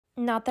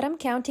Not that I'm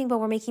counting, but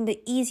we're making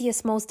the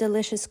easiest, most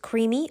delicious,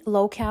 creamy,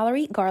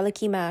 low-calorie,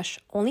 garlicky mash.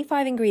 Only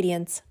 5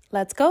 ingredients.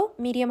 Let's go.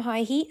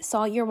 Medium-high heat,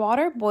 salt your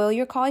water, boil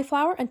your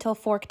cauliflower until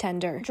fork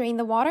tender. Drain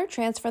the water,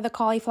 transfer the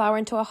cauliflower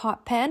into a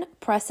hot pan,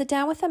 press it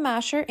down with a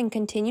masher, and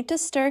continue to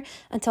stir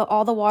until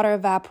all the water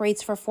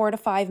evaporates for 4 to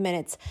 5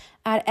 minutes.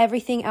 Add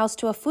everything else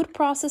to a food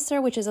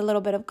processor, which is a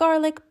little bit of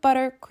garlic,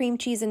 butter, cream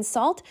cheese, and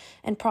salt,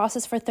 and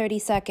process for 30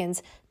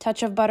 seconds.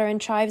 Touch of butter and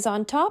chives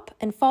on top,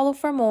 and follow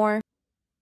for more.